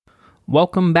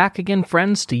Welcome back again,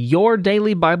 friends, to your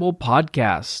Daily Bible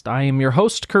Podcast. I am your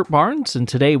host, Kurt Barnes, and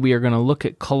today we are going to look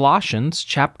at Colossians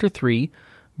chapter 3,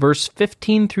 verse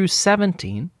 15 through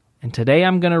 17, and today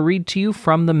I'm going to read to you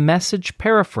from the Message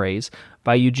paraphrase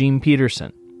by Eugene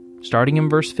Peterson, starting in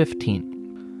verse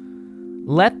 15.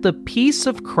 Let the peace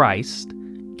of Christ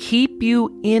keep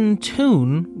you in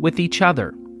tune with each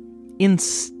other, in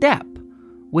step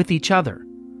with each other.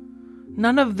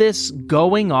 None of this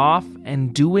going off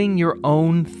and doing your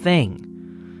own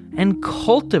thing, and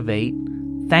cultivate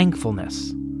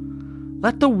thankfulness.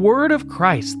 Let the word of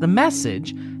Christ, the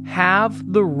message,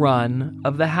 have the run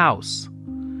of the house.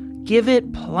 Give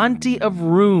it plenty of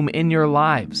room in your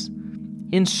lives.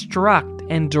 Instruct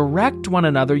and direct one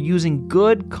another using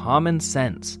good common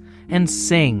sense, and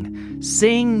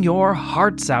sing your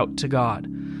hearts out to God.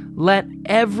 Let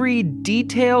every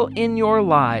detail in your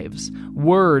lives,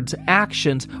 words,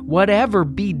 actions, whatever,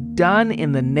 be done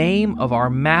in the name of our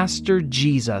Master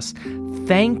Jesus,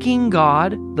 thanking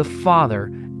God the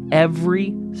Father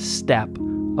every step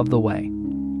of the way.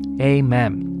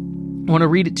 Amen. I want to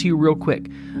read it to you real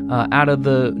quick out of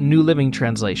the New Living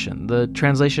Translation, the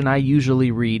translation I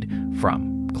usually read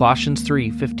from, Colossians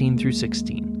 3, 15 through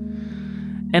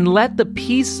 16. And let the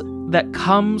peace that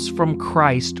comes from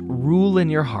Christ rule in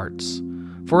your hearts.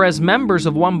 For as members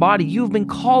of one body, you have been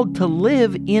called to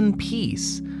live in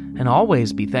peace and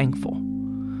always be thankful.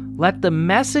 Let the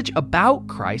message about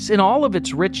Christ in all of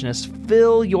its richness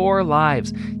fill your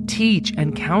lives. Teach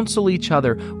and counsel each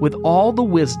other with all the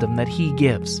wisdom that He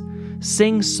gives.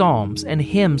 Sing psalms and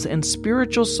hymns and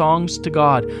spiritual songs to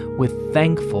God with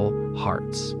thankful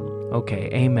hearts. Okay,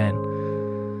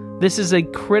 amen. This is a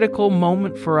critical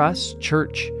moment for us,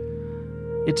 church.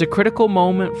 It's a critical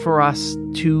moment for us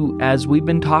to, as we've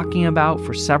been talking about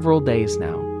for several days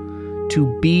now,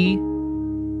 to be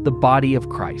the body of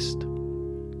Christ,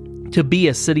 to be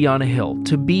a city on a hill,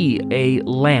 to be a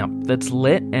lamp that's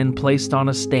lit and placed on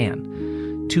a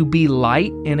stand, to be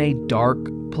light in a dark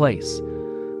place.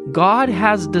 God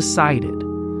has decided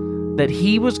that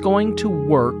He was going to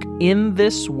work in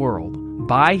this world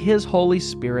by His Holy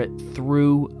Spirit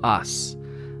through us.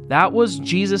 That was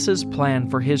Jesus' plan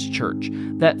for His church,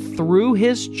 that through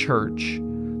His church,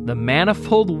 the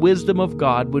manifold wisdom of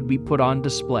God would be put on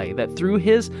display, that through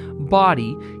His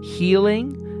body,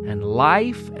 healing and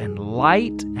life and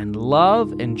light and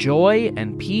love and joy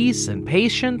and peace and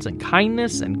patience and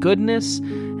kindness and goodness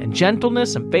and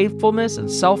gentleness and faithfulness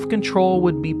and self-control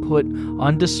would be put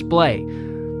on display,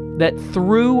 that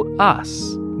through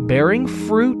us, bearing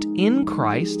fruit in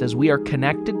Christ as we are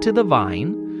connected to the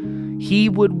vine, He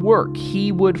would work,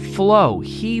 He would flow,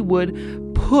 He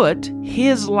would put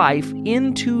His life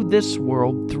into this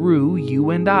world through you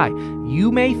and I.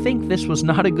 You may think this was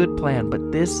not a good plan,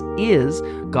 but this is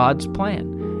God's plan,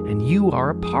 and you are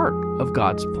a part of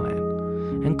God's plan.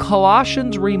 And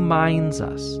Colossians reminds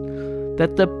us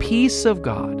that the peace of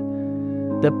God,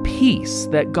 the peace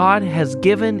that God has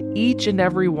given each and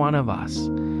every one of us,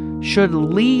 should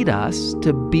lead us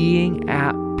to being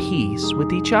at peace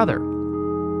with each other.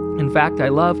 In fact, I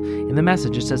love in the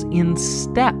message, it says, in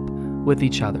step with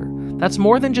each other. That's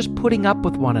more than just putting up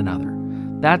with one another.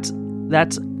 That's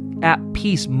at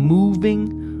peace,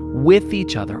 moving with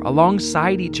each other,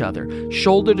 alongside each other,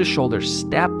 shoulder to shoulder,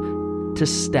 step to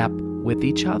step with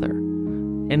each other.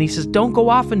 And he says, don't go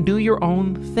off and do your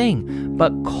own thing,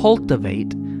 but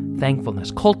cultivate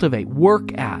thankfulness. Cultivate,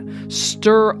 work at,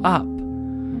 stir up.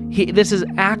 This is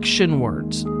action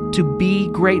words. To be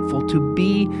grateful, to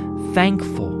be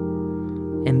thankful.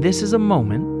 And this is a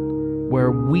moment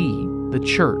where we, the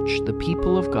church, the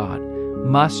people of God,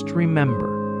 must remember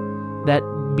that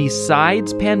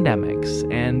besides pandemics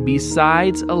and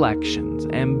besides elections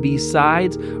and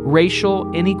besides racial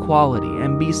inequality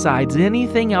and besides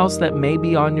anything else that may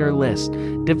be on your list,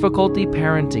 difficulty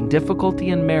parenting, difficulty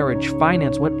in marriage,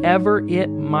 finance, whatever it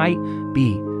might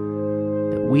be,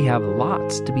 that we have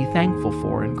lots to be thankful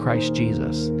for in Christ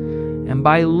Jesus. And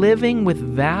by living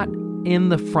with that in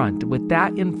the front, with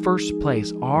that in first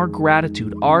place, our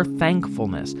gratitude, our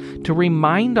thankfulness, to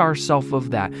remind ourselves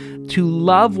of that, to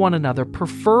love one another,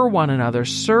 prefer one another,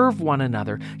 serve one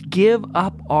another, give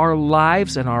up our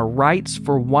lives and our rights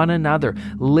for one another,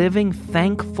 living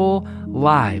thankful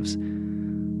lives,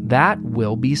 that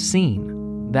will be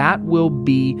seen. That will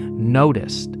be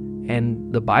noticed.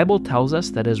 And the Bible tells us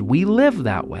that as we live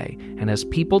that way, and as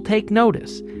people take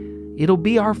notice, it'll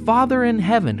be our Father in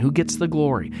heaven who gets the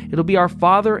glory. It'll be our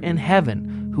Father in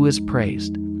heaven who is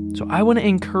praised. So I want to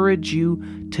encourage you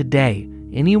today,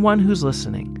 anyone who's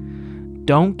listening,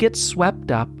 don't get swept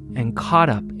up. and caught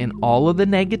up in all of the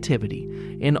negativity,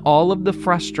 in all of the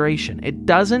frustration. It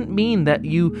doesn't mean that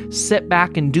you sit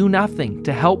back and do nothing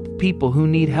to help people who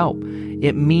need help.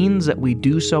 It means that we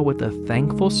do so with a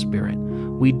thankful spirit.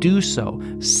 We do so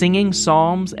singing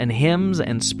psalms and hymns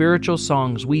and spiritual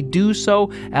songs. We do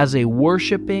so as a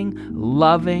worshiping,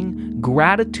 loving,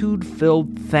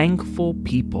 gratitude-filled, thankful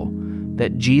people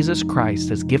that Jesus Christ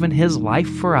has given his life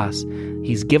for us.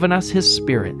 He's given us his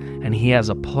Spirit, and he has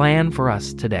a plan for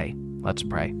us today. Let's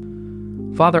pray.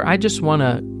 Father, I just want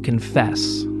to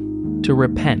confess, to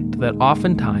repent, that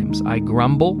oftentimes I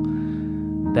grumble,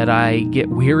 that I get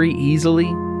weary easily,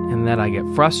 and that I get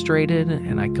frustrated,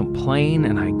 and I complain,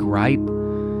 and I gripe.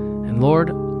 And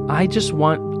Lord, I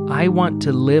want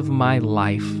to live my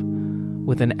life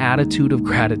with an attitude of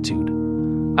gratitude.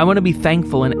 I want to be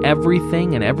thankful in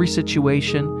everything, in every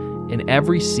situation, in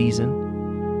every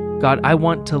season. God, I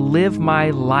want to live my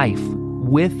life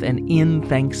with and in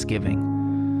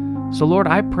thanksgiving. So Lord,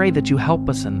 I pray that you help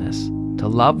us in this, to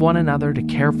love one another, to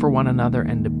care for one another,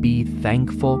 and to be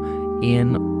thankful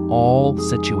in all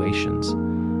situations.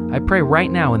 I pray right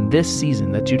now in this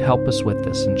season that you'd help us with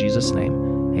this. In Jesus'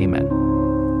 name, amen.